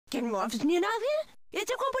Kan morfes nie nou weer? Ja,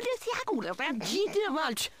 te kom dit ja goed, dat ben niet te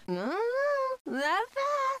much. Nie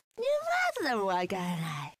was the way guy.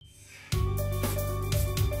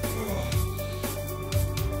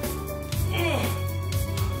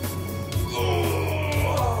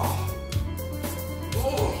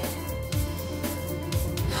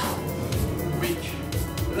 Week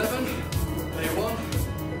 11, day 1,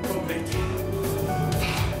 complete.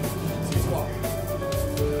 See you tomorrow.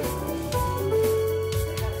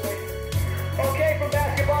 Okay, from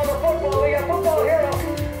basketball to football, we got football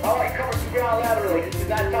heroes. All right, cover some ground laterally. This is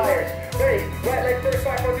not tires. Ready? Right leg first.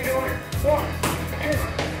 Back. What are we doing? 1, 2,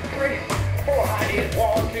 3, 4. I need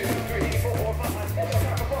 1, 2, 3, 4, 5, 6, 7,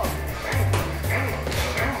 8, 9,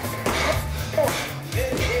 10.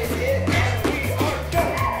 This is it, and we are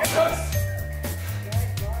done.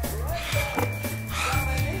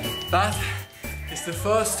 That is the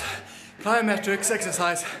first plyometrics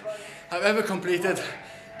exercise I've ever completed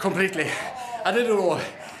completely. I did it all,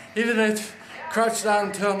 even it crouched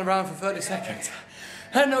down, turned around for 30 seconds.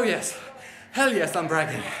 And oh yes, hell yes, I'm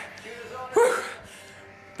bragging. Whew.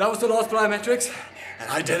 That was the last plyometrics,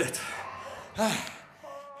 and I did it.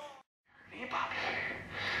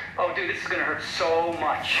 Oh, dude, this is gonna hurt so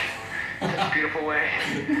much. That's a beautiful way.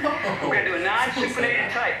 We're gonna do a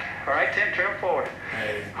non-supinated type. All right, Tim, turn forward.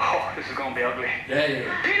 Hey. Oh, this is gonna be ugly.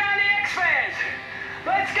 Yeah. P90X fans,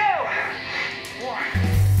 let's go. 1.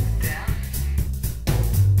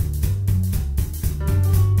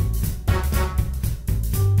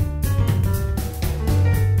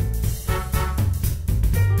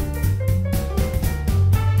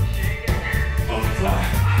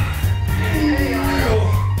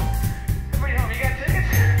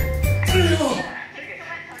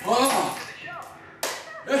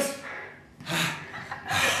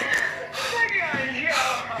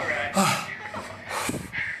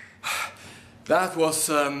 That was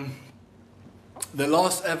the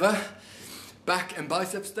last ever back and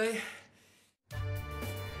biceps day.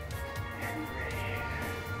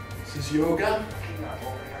 This is yoga,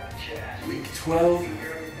 week 12.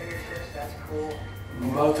 I'm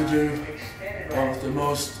about to do one of the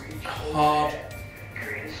most hard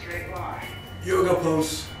yoga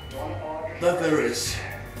pose that there is.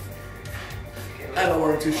 And I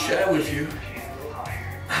wanted to share with you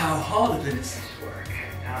how hard it is.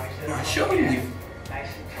 I'm showing you.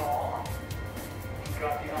 Nice and tall.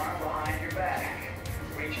 Drop the arm behind your back.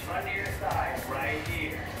 Reach under your thigh right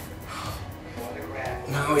here. For the grab.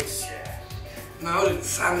 Now the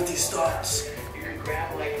insanity starts. You can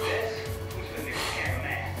grab like this. Who's the new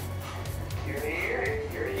cameraman? You're here,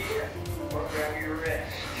 or grab your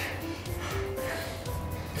wrist.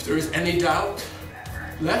 If there is any doubt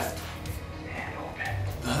left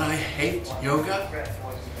that I hate yoga,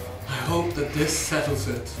 I hope that this settles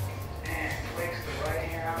it. And place the right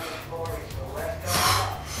hand on the floor, reach the left arm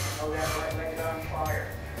up. Hold that right leg on fire.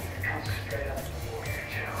 Come straight up to warrior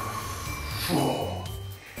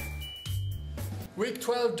 2. Week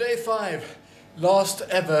 12, day 5. Last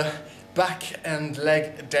ever back and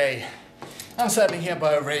leg day. I'm standing here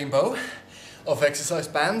by a rainbow of exercise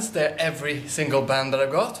bands. They're every single band that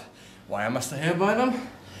I've got. Why am I still here by them?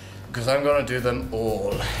 Because I'm gonna do them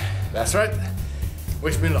all. That's right.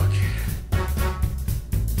 Wish me luck.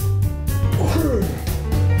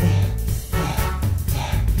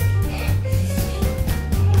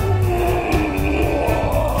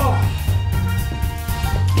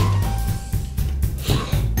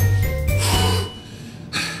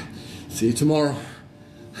 See you tomorrow.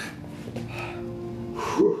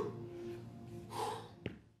 4.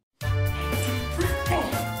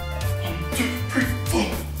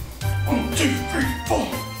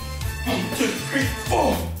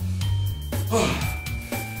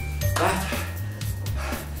 That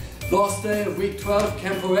last day of week 12,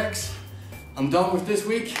 P90X. I'm done with this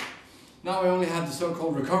week. Now I only have the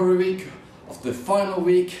so-called recovery week of the final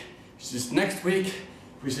week, which is next week,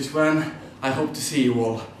 which is when I hope to see you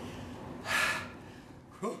all.